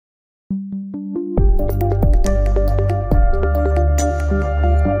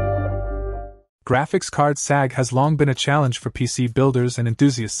Graphics card sag has long been a challenge for PC builders and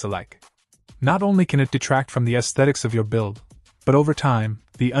enthusiasts alike. Not only can it detract from the aesthetics of your build, but over time,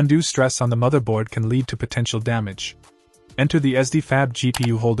 the undue stress on the motherboard can lead to potential damage. Enter the EZDIY-FAB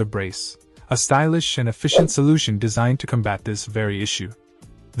GPU holder brace, a stylish and efficient solution designed to combat this very issue.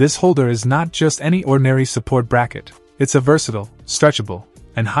 This holder is not just any ordinary support bracket, it's a versatile, stretchable,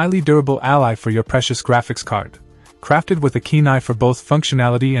 and highly durable ally for your precious graphics card. Crafted with a keen eye for both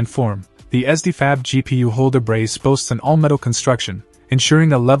functionality and form, the EZDIY-FAB GPU holder brace boasts an all-metal construction,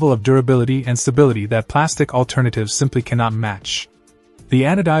 ensuring a level of durability and stability that plastic alternatives simply cannot match. The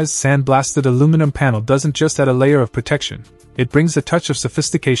anodized sandblasted aluminum panel doesn't just add a layer of protection, it brings a touch of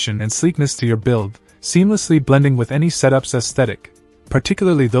sophistication and sleekness to your build, seamlessly blending with any setup's aesthetic,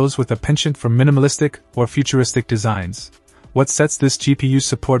 particularly those with a penchant for minimalistic or futuristic designs. What sets this GPU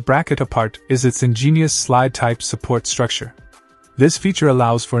support bracket apart is its ingenious slide-type support structure. This feature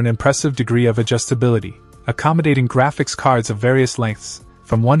allows for an impressive degree of adjustability, accommodating graphics cards of various lengths,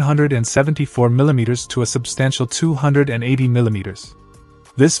 from 174mm to a substantial 280mm.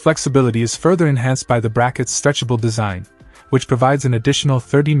 This flexibility is further enhanced by the bracket's stretchable design, which provides an additional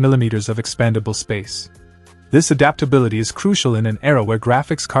 30mm of expandable space. This adaptability is crucial in an era where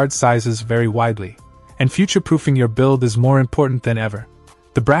graphics card sizes vary widely, and future-proofing your build is more important than ever.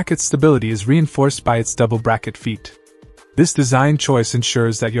 The bracket's stability is reinforced by its double bracket feet. This design choice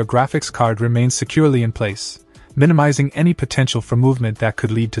ensures that your graphics card remains securely in place, minimizing any potential for movement that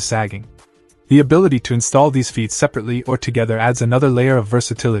could lead to sagging. The ability to install these feet separately or together adds another layer of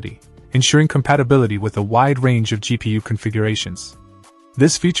versatility, ensuring compatibility with a wide range of GPU configurations.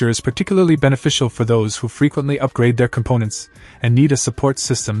 This feature is particularly beneficial for those who frequently upgrade their components and need a support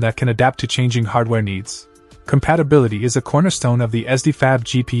system that can adapt to changing hardware needs. Compatibility is a cornerstone of the EZDIY-FAB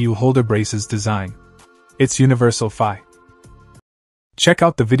GPU holder brace's design. It's universal Fi. Check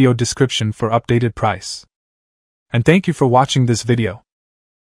out the video description for updated price. And thank you for watching this video.